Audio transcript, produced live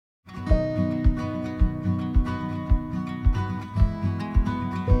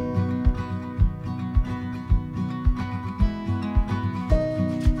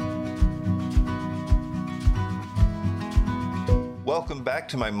back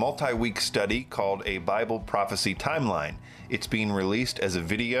to my multi-week study called A Bible Prophecy Timeline. It's being released as a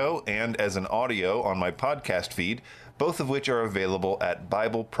video and as an audio on my podcast feed, both of which are available at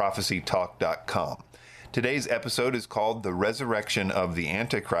BibleProphecyTalk.com. Today's episode is called The Resurrection of the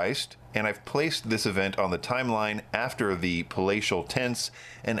Antichrist, and I've placed this event on the timeline after the palatial tense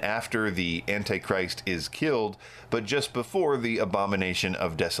and after the Antichrist is killed, but just before the abomination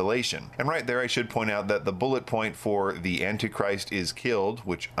of desolation. And right there I should point out that the bullet point for the Antichrist is killed,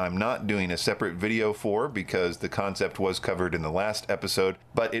 which I'm not doing a separate video for because the concept was covered in the last episode,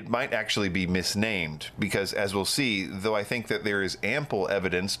 but it might actually be misnamed because, as we'll see, though I think that there is ample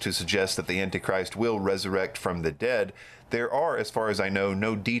evidence to suggest that the Antichrist will resurrect from the dead, there are, as far as I know,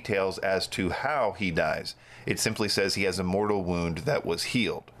 no details as to how he dies. It simply says he has a mortal wound that was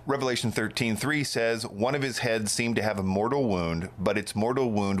healed. Revelation 13:3 says, "One of his heads seemed to have a mortal wound, but its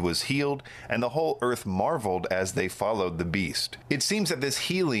mortal wound was healed, and the whole earth marveled as they followed the beast." It seems that this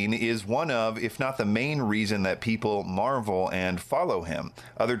healing is one of, if not the main reason that people marvel and follow him.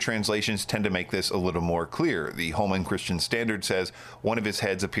 Other translations tend to make this a little more clear. The Holman Christian Standard says, "One of his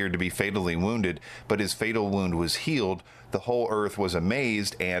heads appeared to be fatally wounded, but his fatal wound was healed. The whole earth was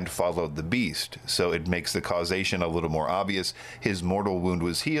amazed and followed the beast." So it makes the causation a little more obvious. His mortal wound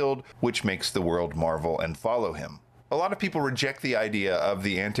was healed, which makes the world marvel and follow him. A lot of people reject the idea of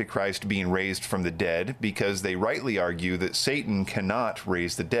the Antichrist being raised from the dead because they rightly argue that Satan cannot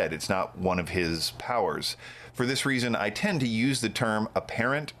raise the dead. It's not one of his powers. For this reason, I tend to use the term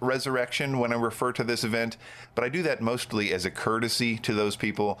apparent resurrection when I refer to this event, but I do that mostly as a courtesy to those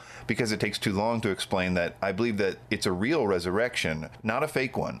people because it takes too long to explain that I believe that it's a real resurrection, not a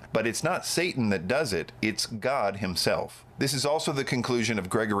fake one. But it's not Satan that does it, it's God himself. This is also the conclusion of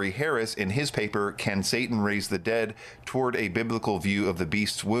Gregory Harris in his paper, Can Satan Raise the Dead? Toward a Biblical View of the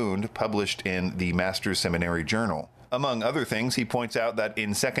Beast's Wound, published in the Master's Seminary Journal. Among other things, he points out that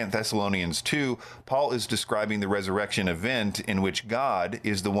in 2 Thessalonians 2, Paul is describing the resurrection event in which God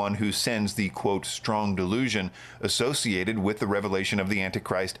is the one who sends the, quote, strong delusion associated with the revelation of the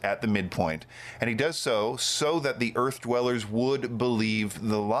Antichrist at the midpoint. And he does so that the earth dwellers would believe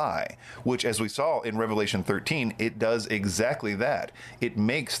the lie, which, as we saw in Revelation 13, it does exactly that. It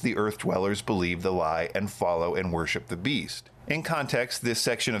makes the earth dwellers believe the lie and follow and worship the beast. In context, this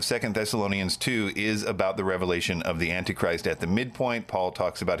section of 2 Thessalonians 2 is about the revelation of the Antichrist at the midpoint. Paul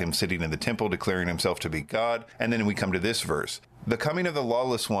talks about him sitting in the temple, declaring himself to be God, and then we come to this verse. "The coming of the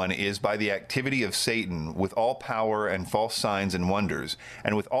lawless one is by the activity of Satan, with all power and false signs and wonders,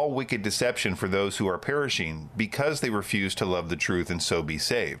 and with all wicked deception for those who are perishing, because they refuse to love the truth and so be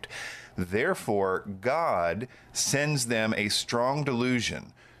saved. Therefore, God sends them a strong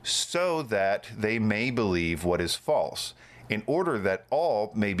delusion, so that they may believe what is false, in order that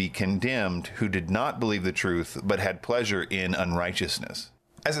all may be condemned who did not believe the truth, but had pleasure in unrighteousness."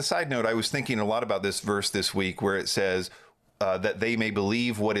 As a side note, I was thinking a lot about this verse this week where it says that they may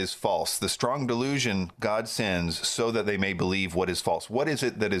believe what is false. The strong delusion God sends so that they may believe what is false. What is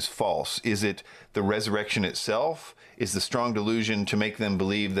it that is false? Is it the resurrection itself? Is the strong delusion to make them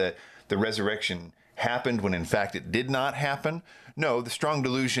believe that the resurrection happened when in fact it did not happen? No, the strong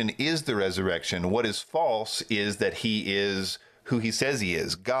delusion is the resurrection. What is false is that he is who he says he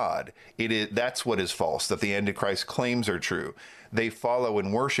is, God. That's what is false, that the Antichrist claims are true. They follow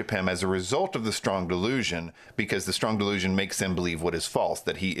and worship him as a result of the strong delusion because the strong delusion makes them believe what is false,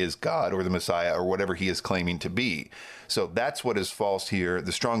 that he is God or the Messiah or whatever he is claiming to be. So that's what is false here.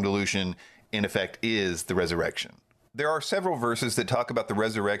 The strong delusion, in effect, is the resurrection. There are several verses that talk about the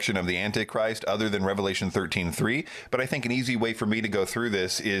resurrection of the Antichrist other than Revelation 13:3, but I think an easy way for me to go through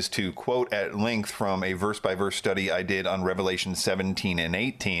this is to quote at length from a verse-by-verse study I did on Revelation 17 and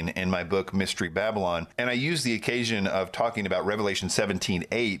 18 in my book, Mystery Babylon, and I used the occasion of talking about Revelation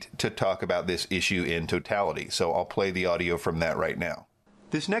 17:8 to talk about this issue in totality, so I'll play the audio from that right now.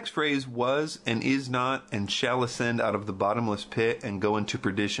 This next phrase, was and is not and shall ascend out of the bottomless pit and go into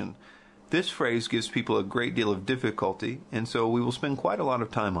perdition. This phrase gives people a great deal of difficulty, and so we will spend quite a lot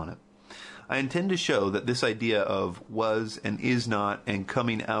of time on it. I intend to show that this idea of was and is not and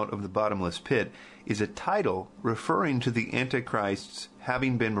coming out of the bottomless pit is a title referring to the Antichrist's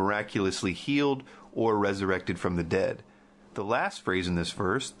having been miraculously healed or resurrected from the dead. The last phrase in this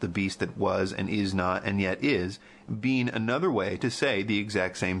verse, the beast that was and is not and yet is, being another way to say the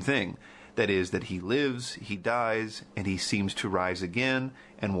exact same thing. That is, that he lives, he dies, and he seems to rise again,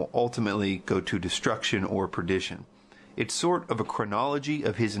 and will ultimately go to destruction or perdition. It's sort of a chronology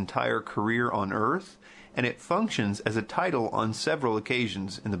of his entire career on earth, and it functions as a title on several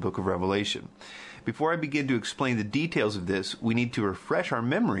occasions in the book of Revelation. Before I begin to explain the details of this, we need to refresh our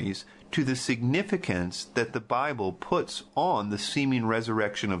memories to the significance that the Bible puts on the seeming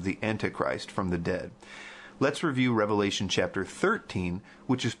resurrection of the Antichrist from the dead. Let's review Revelation chapter 13,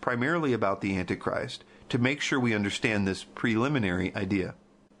 which is primarily about the Antichrist, to make sure we understand this preliminary idea.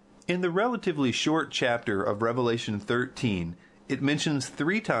 In the relatively short chapter of Revelation 13, it mentions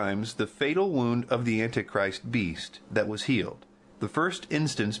 3 times the fatal wound of the Antichrist beast that was healed. The first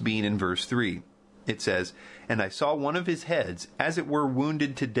instance being in verse 3. It says, "And I saw one of his heads, as it were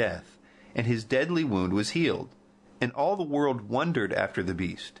wounded to death, and his deadly wound was healed. And all the world wondered after the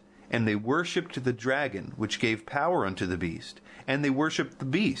beast. And they worshipped the dragon, which gave power unto the beast. And they worshipped the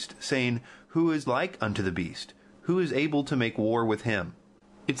beast, saying, Who is like unto the beast? Who is able to make war with him?"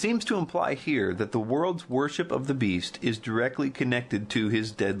 It seems to imply here that the world's worship of the beast is directly connected to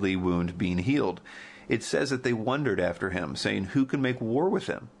his deadly wound being healed. It says that they wondered after him, saying, Who can make war with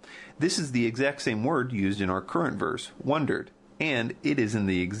him? This is the exact same word used in our current verse, wondered, and it is in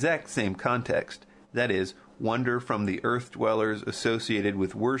the exact same context. That is, wonder from the earth dwellers associated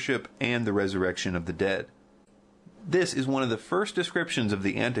with worship and the resurrection of the dead. This is one of the first descriptions of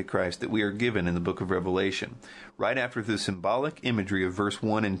the Antichrist that we are given in the book of Revelation. Right after the symbolic imagery of verse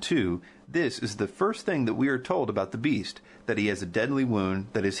 1 and 2, this is the first thing that we are told about the beast, that he has a deadly wound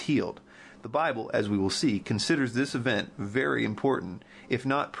that is healed. The Bible, as we will see, considers this event very important, if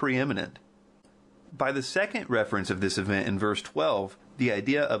not preeminent. By the second reference of this event in verse 12, the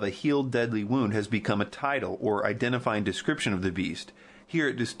idea of a healed deadly wound has become a title or identifying description of the beast. Here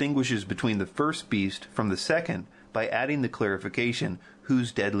it distinguishes between the first beast from the second by adding the clarification,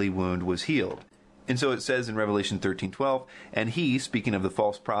 whose deadly wound was healed. And so it says in Revelation 13:12, "And he," speaking of the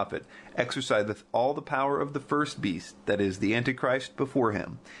false prophet, "exerciseth all the power of the first beast, that is, the Antichrist, before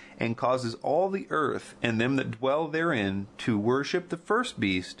him, and causes all the earth and them that dwell therein to worship the first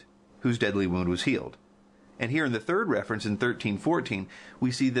beast, whose deadly wound was healed." And here in the third reference in 13:14,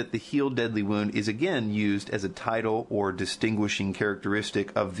 we see that the healed deadly wound is again used as a title or distinguishing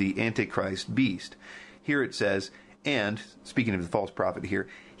characteristic of the Antichrist beast. Here it says, "And," speaking of the false prophet here,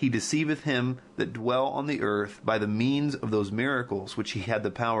 "he deceiveth him that dwell on the earth by the means of those miracles which he had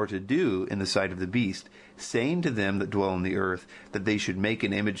the power to do in the sight of the beast, saying to them that dwell on the earth that they should make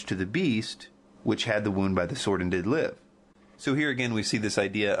an image to the beast, which had the wound by the sword and did live." So here again we see this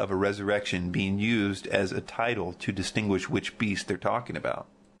idea of a resurrection being used as a title to distinguish which beast they're talking about.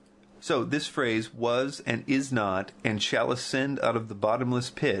 So this phrase, "was and is not, and shall ascend out of the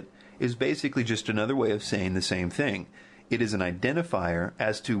bottomless pit," is basically just another way of saying the same thing. It is an identifier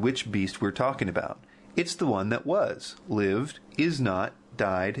as to which beast we're talking about. It's the one that was, lived, is not,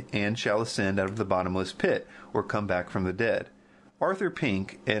 died, and shall ascend out of the bottomless pit, or come back from the dead. Arthur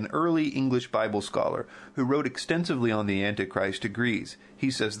Pink, an early English Bible scholar who wrote extensively on the Antichrist, agrees. He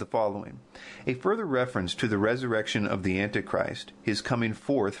says the following: "A further reference to the resurrection of the Antichrist, his coming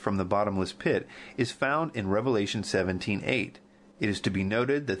forth from the bottomless pit, is found in Revelation 17:8. It is to be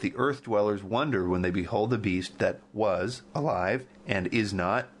noted that the earth dwellers wonder when they behold the beast that was alive, and is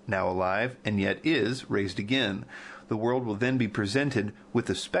not, now alive, and yet is, raised again. The world will then be presented with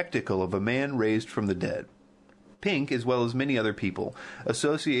the spectacle of a man raised from the dead." Pink, as well as many other people,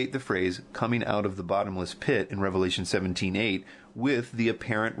 associate the phrase "coming out of the bottomless pit" in Revelation 17:8 with the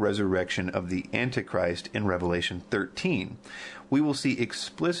apparent resurrection of the Antichrist in Revelation 13. We will see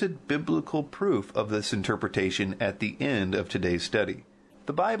explicit biblical proof of this interpretation at the end of today's study.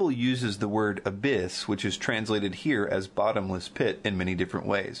 The Bible uses the word abyss, which is translated here as bottomless pit, in many different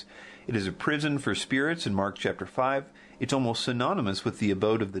ways. It is a prison for spirits in Mark chapter 5. It's almost synonymous with the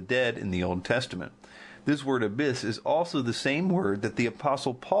abode of the dead in the Old Testament. This word abyss is also the same word that the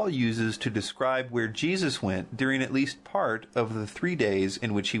Apostle Paul uses to describe where Jesus went during at least part of the 3 days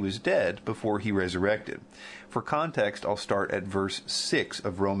in which he was dead before he resurrected. For context, I'll start at verse 6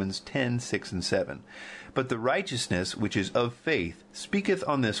 of Romans 10:6 and 7. "But the righteousness which is of faith speaketh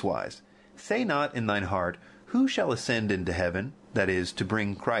on this wise, Say not in thine heart, Who shall ascend into heaven, that is, to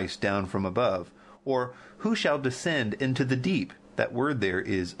bring Christ down from above? Or, Who shall descend into the deep? That word there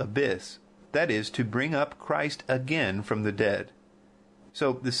is abyss. That is, to bring up Christ again from the dead."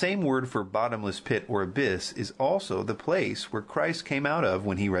 So the same word for bottomless pit or abyss is also the place where Christ came out of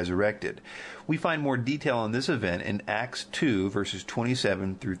when he resurrected. We find more detail on this event in Acts 2, verses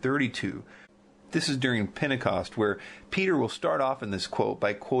 27 through 32. This is during Pentecost, where Peter will start off in this quote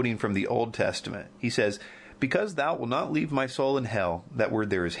by quoting from the Old Testament. He says, "Because thou wilt not leave my soul in hell," that word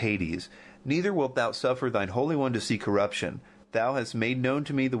there is Hades, "neither wilt thou suffer thine Holy One to see corruption. Thou hast made known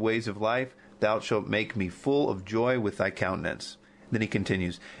to me the ways of life. Thou shalt make me full of joy with thy countenance." Then he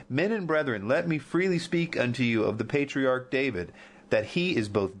continues, "Men and brethren, let me freely speak unto you of the patriarch David, that he is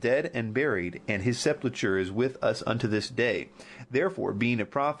both dead and buried, and his sepulchre is with us unto this day. Therefore, being a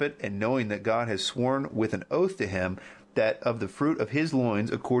prophet, and knowing that God has sworn with an oath to him, that of the fruit of his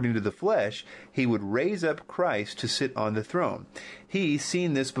loins, according to the flesh, he would raise up Christ to sit on the throne. He,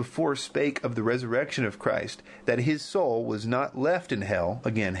 seeing this before, spake of the resurrection of Christ, that his soul was not left in hell,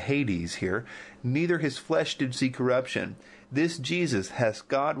 again Hades here, neither his flesh did see corruption. This Jesus hath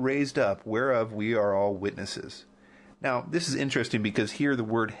God raised up, whereof we are all witnesses. Now, this is interesting because here the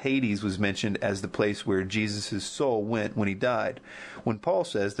word Hades was mentioned as the place where Jesus' soul went when he died, when Paul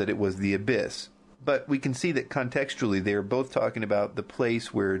says that it was the abyss. But we can see that contextually they are both talking about the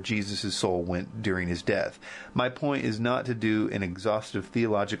place where Jesus' soul went during his death. My point is not to do an exhaustive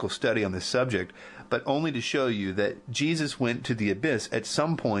theological study on this subject, but only to show you that Jesus went to the abyss at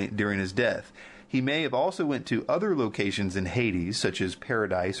some point during his death. He may have also went to other locations in Hades, such as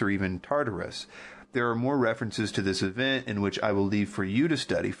Paradise or even Tartarus. There are more references to this event in which I will leave for you to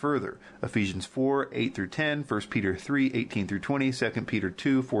study further. Ephesians 4, 8 through 10, 1 Peter 3, 18 through 20, 2 Peter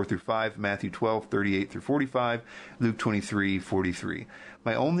 2, 4 through 5, Matthew 12, 38 through 45, Luke 23, 43.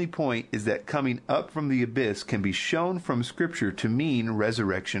 My only point is that coming up from the abyss can be shown from Scripture to mean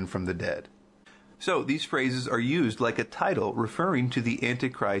resurrection from the dead. So these phrases are used like a title referring to the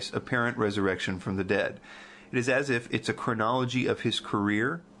Antichrist's apparent resurrection from the dead. It is as if it's a chronology of his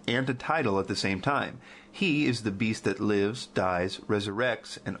career and a title at the same time. He is the beast that lives, dies,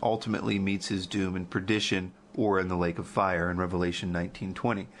 resurrects, and ultimately meets his doom in perdition or in the lake of fire in Revelation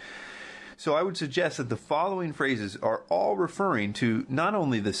 19:20. So I would suggest that the following phrases are all referring to not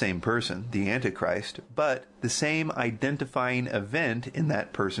only the same person, the Antichrist, but the same identifying event in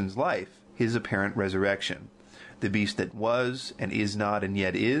that person's life, his apparent resurrection. The beast that was and is not and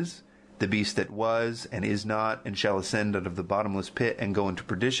yet is, the beast that was and is not and shall ascend out of the bottomless pit and go into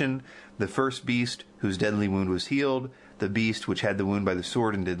perdition, the first beast whose deadly wound was healed, the beast which had the wound by the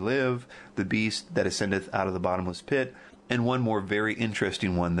sword and did live, the beast that ascendeth out of the bottomless pit, and one more very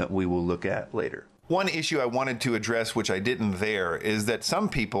interesting one that we will look at later. One issue I wanted to address, which I didn't there, is that some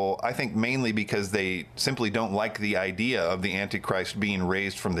people, I think mainly because they simply don't like the idea of the Antichrist being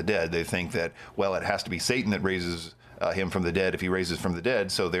raised from the dead, they think that, well, it has to be Satan that raises him from the dead if he raises from the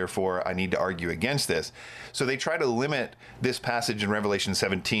dead, so therefore I need to argue against this. So they try to limit this passage in Revelation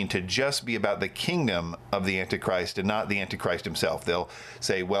 17 to just be about the kingdom of the Antichrist and not the Antichrist himself. They'll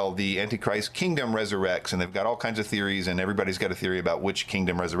say, well, the Antichrist kingdom resurrects, and they've got all kinds of theories, and everybody's got a theory about which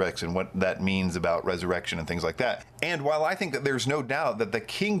kingdom resurrects and what that means about resurrection and things like that. And while I think that there's no doubt that the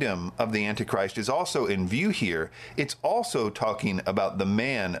kingdom of the Antichrist is also in view here, it's also talking about the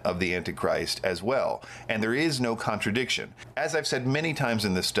man of the Antichrist as well, and there is no contradiction. As I've said many times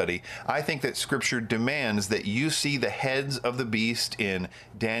in this study, I think that Scripture demands that you see the heads of the beast in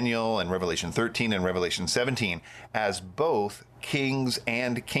Daniel and Revelation 13 and Revelation 17 as both kings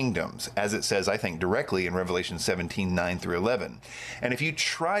and kingdoms, as it says, I think, directly in Revelation 17, 9 through 11. And if you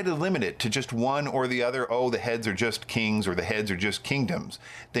try to limit it to just one or the other, oh, the heads are just kings or the heads are just kingdoms,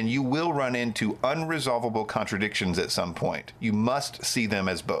 then you will run into unresolvable contradictions at some point. You must see them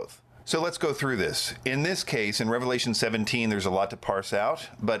as both. So let's go through this. In this case, in Revelation 17, there's a lot to parse out,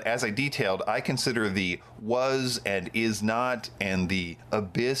 but as I detailed, I consider the was and is not and the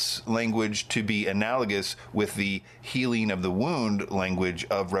abyss language to be analogous with the healing of the wound language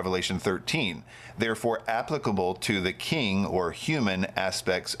of Revelation 13, therefore applicable to the king or human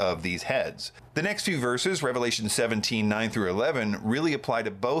aspects of these heads. The next few verses, Revelation 17, 9 through 11, really apply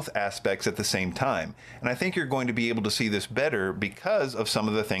to both aspects at the same time. And I think you're going to be able to see this better because of some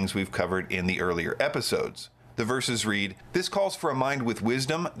of the things we've covered in the earlier episodes. The verses read, "This calls for a mind with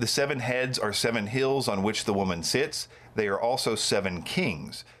wisdom. The 7 heads are 7 hills on which the woman sits. They are also 7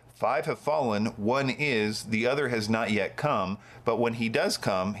 kings. 5 have fallen, 1 is, the other has not yet come, but when he does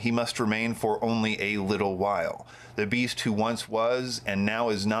come, he must remain for only a little while. The beast who once was and now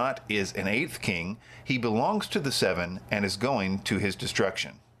is not is an 8th king. He belongs to the 7 and is going to his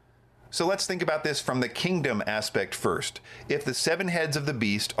destruction." So let's think about this from the kingdom aspect first. If the 7 heads of the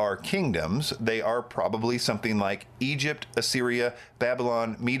beast are kingdoms, they are probably something like Egypt, Assyria,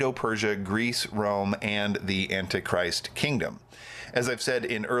 Babylon, Medo-Persia, Greece, Rome, and the Antichrist kingdom. As I've said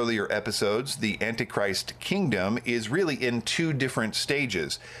in earlier episodes, the Antichrist kingdom is really in 2 different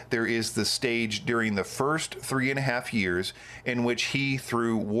stages. There is the stage during the first 3.5 years in which he,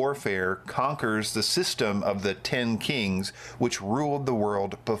 through warfare, conquers the system of the 10 kings which ruled the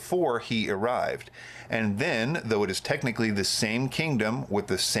world before he arrived. And then, though it is technically the same kingdom with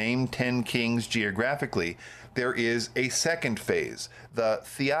the same 10 kings geographically, there is a second phase, the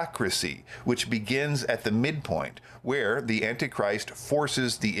theocracy, which begins at the midpoint, where the Antichrist Antichrist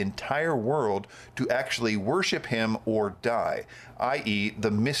forces the entire world to actually worship him or die, i.e., the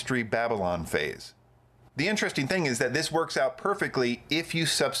Mystery Babylon phase. The interesting thing is that this works out perfectly if you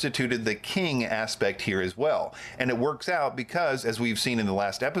substituted the king aspect here as well. And it works out because, as we've seen in the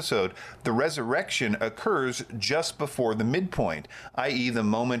last episode, the resurrection occurs just before the midpoint, i.e. the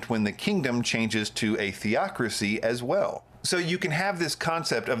moment when the kingdom changes to a theocracy as well. So you can have this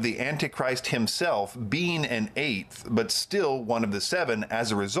concept of the Antichrist himself being an eighth, but still one of the seven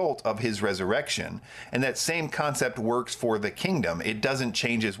as a result of his resurrection. And that same concept works for the kingdom. It doesn't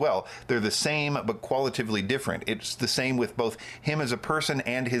change as well. They're the same, but qualitatively different. It's the same with both him as a person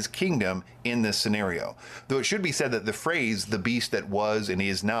and his kingdom in this scenario. Though it should be said that the phrase, the beast that was and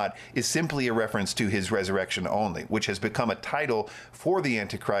is not, is simply a reference to his resurrection only, which has become a title for the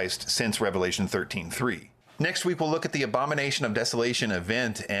Antichrist since Revelation 13:3. Next week, we'll look at the Abomination of Desolation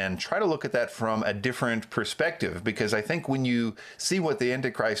event and try to look at that from a different perspective, because I think when you see what the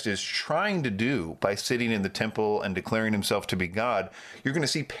Antichrist is trying to do by sitting in the temple and declaring himself to be God, you're going to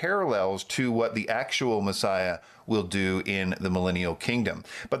see parallels to what the actual Messiah will do in the millennial kingdom.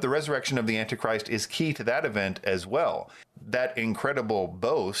 But the resurrection of the Antichrist is key to that event as well. That incredible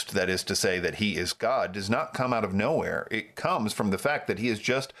boast, that is to say that he is God, does not come out of nowhere. It comes from the fact that he is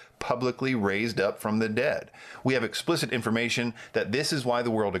just publicly raised up from the dead. We have explicit information that this is why the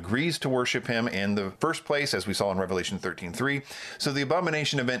world agrees to worship him in the first place, as we saw in Revelation 13:3. So the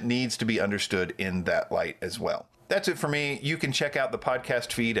abomination event needs to be understood in that light as well. That's it for me. You can check out the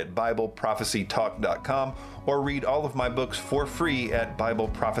podcast feed at BibleProphecyTalk.com or read all of my books for free at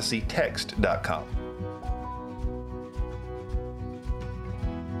BibleProphecyText.com.